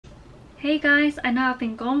Hey guys, I know I've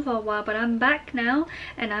been gone for a while, but I'm back now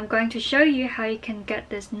and I'm going to show you how you can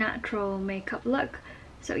get this natural makeup look.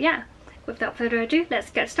 So yeah, without further ado,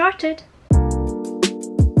 let's get started.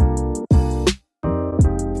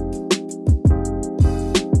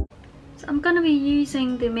 So I'm gonna be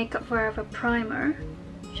using the Makeup Forever primer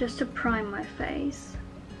just to prime my face.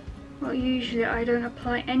 Well, usually I don't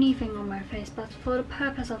apply anything on my face, but for the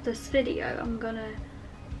purpose of this video, I'm gonna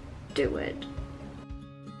do it.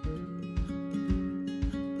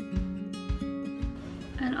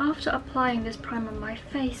 And after applying this primer, my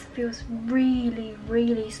face feels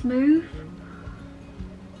really smooth,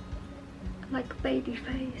 like a baby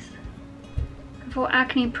face. For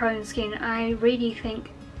acne prone skin, I really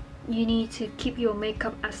think you need to keep your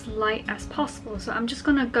makeup as light as possible. So I'm just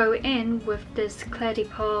gonna go in with this Clé de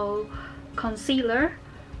Peau concealer.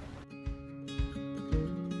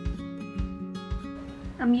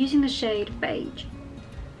 I'm using the shade Beige.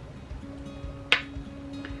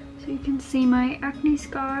 So you can see my acne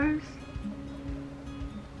scars.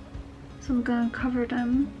 So I'm gonna cover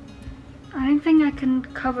them. I don't think I can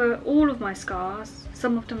cover all of my scars.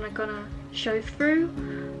 Some of them are gonna show through,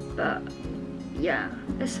 but yeah,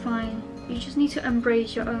 it's fine. You just need to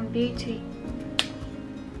embrace your own beauty.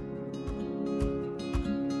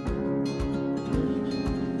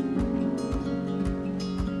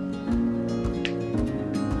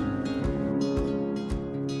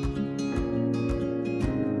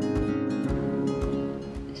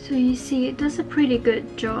 So you see, it does a pretty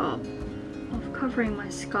good job of covering my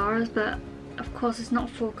scars, but of course it's not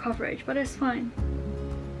full coverage, but it's fine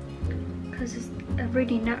because it's a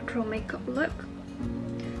really natural makeup look.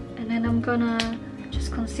 And then I'm gonna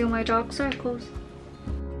just conceal my dark circles.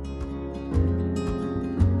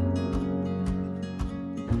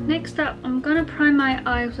 Next up, I'm gonna prime my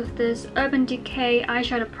eyes with this Urban Decay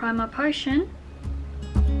eyeshadow primer potion.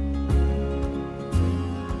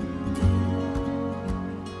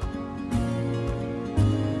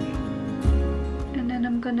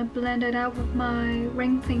 I'm gonna blend it out with my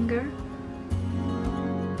ring finger.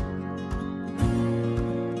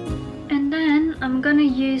 And then I'm gonna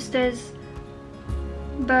use this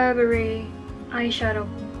Burberry eyeshadow,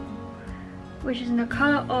 which is in the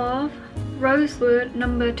color of Rosewood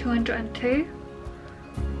number 202.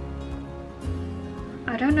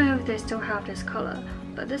 I don't know if they still have this color,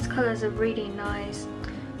 but this color is a really nice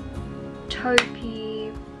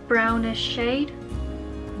taupey brownish shade.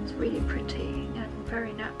 It's really pretty.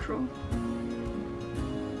 Very natural.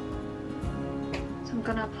 So I'm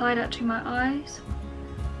gonna apply that to my eyes.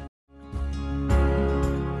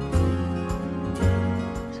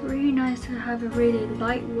 It's really nice to have a really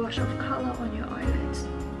light wash of color on your eyelids.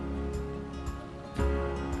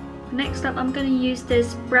 Next up, I'm gonna use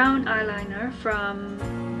this brown eyeliner from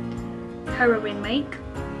Heroin Make.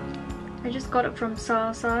 I just got it from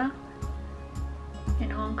Salsa in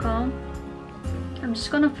Hong Kong. I'm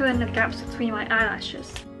just gonna fill in the gaps between my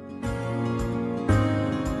eyelashes.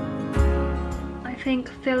 I think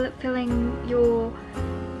filling your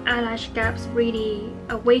eyelash gaps really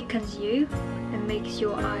awakens you and makes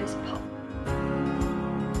your eyes pop.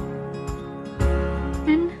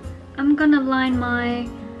 And I'm gonna line my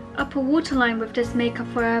upper waterline with this Makeup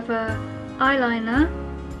Forever eyeliner.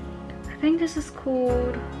 I think this is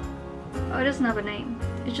called, oh, it doesn't have a name.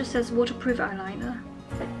 It just says waterproof eyeliner.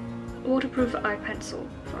 Waterproof eye pencil,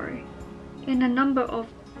 sorry, in a number of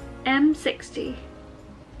M60.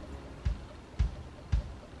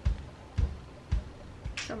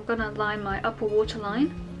 So I'm gonna line my upper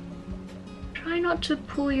waterline. Try not to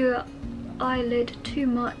pull your eyelid too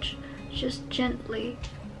much, just gently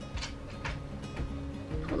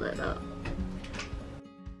pull it up.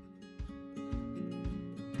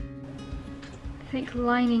 I think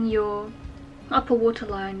lining your upper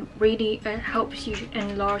waterline really helps you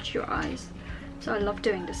enlarge your eyes, so I love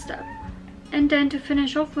doing this step. And then to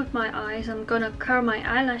finish off with my eyes, I'm gonna curl my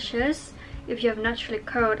eyelashes. If you have naturally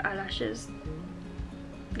curled eyelashes,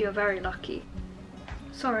 you're very lucky.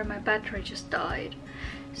 Sorry, my battery just died.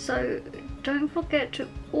 So don't forget to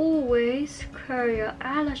always curl your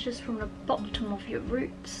eyelashes from the bottom of your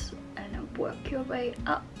roots and then work your way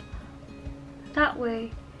up. That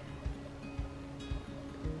way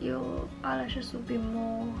your eyelashes will be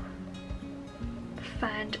more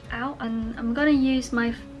fanned out. And I'm gonna use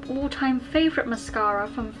my all-time favorite mascara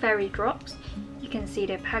from Fairy Drops. You can see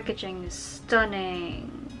their packaging is stunning.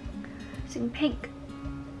 It's in pink.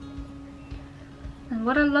 And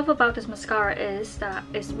what I love about this mascara is that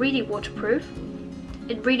it's really waterproof.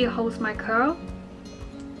 It really holds my curl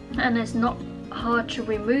and it's not hard to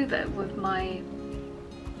remove it with my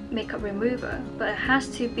makeup remover, but it has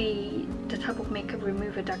to be the type of makeup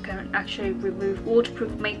remover that can actually remove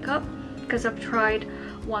waterproof makeup, because I've tried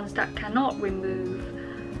ones that cannot remove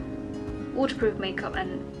waterproof makeup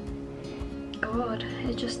and god,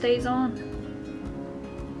 it just stays on.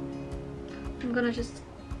 I'm gonna just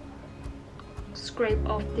scrape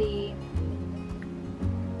off the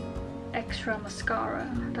extra mascara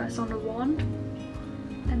that's on the wand,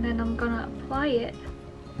 and then I'm gonna apply it.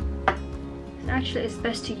 Actually, it's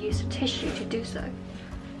best to use a tissue to do so,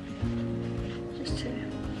 just to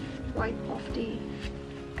wipe off the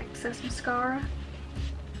excess mascara.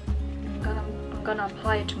 I'm gonna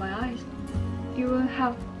apply it to my eyes. You will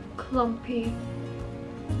have clumpy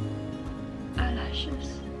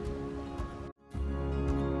eyelashes.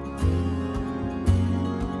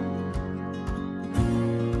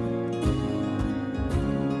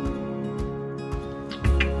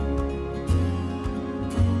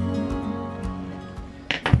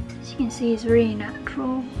 As you can see, it's really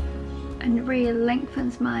natural and it really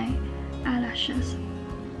lengthens my eyelashes.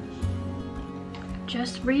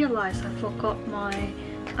 Just realized I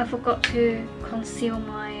forgot to conceal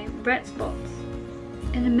my red spots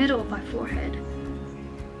in the middle of my forehead.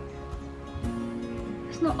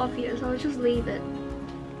 It's not obvious, I'll just leave it.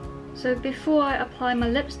 So before I apply my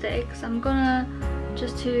lipsticks, I'm gonna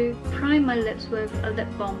just to prime my lips with a lip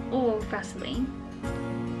balm or Vaseline.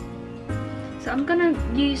 So I'm gonna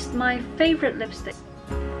use my favorite lipstick.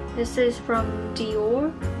 This is from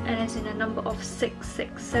Dior and it's in a number of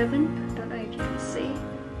 667. I don't know if you can see.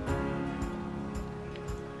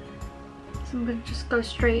 So I'm gonna just go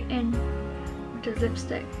straight in with the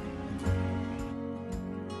lipstick.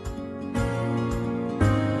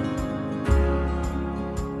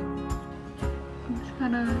 I'm just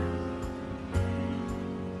gonna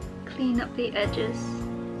clean up the edges.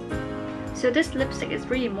 So this lipstick is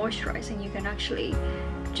really moisturizing. You can actually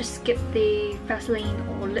just skip the Vaseline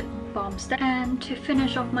or lip balm step. And to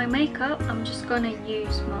finish off my makeup, I'm just gonna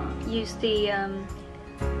use the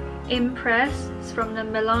Impress. It's from the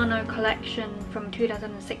Milano collection from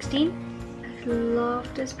 2016. I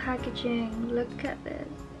love this packaging. Look at this,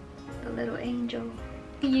 the little angel.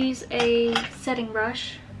 I use a setting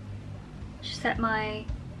brush to set my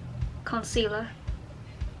concealer.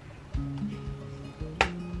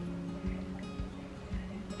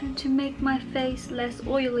 And to make my face less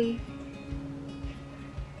oily.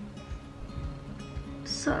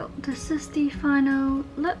 So this is the final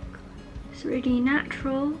look. It's really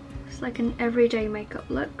natural. It's like an everyday makeup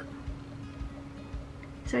look.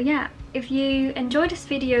 So yeah, if you enjoyed this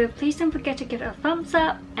video, please don't forget to give it a thumbs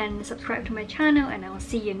up and subscribe to my channel, and I will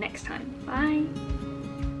see you next time. Bye!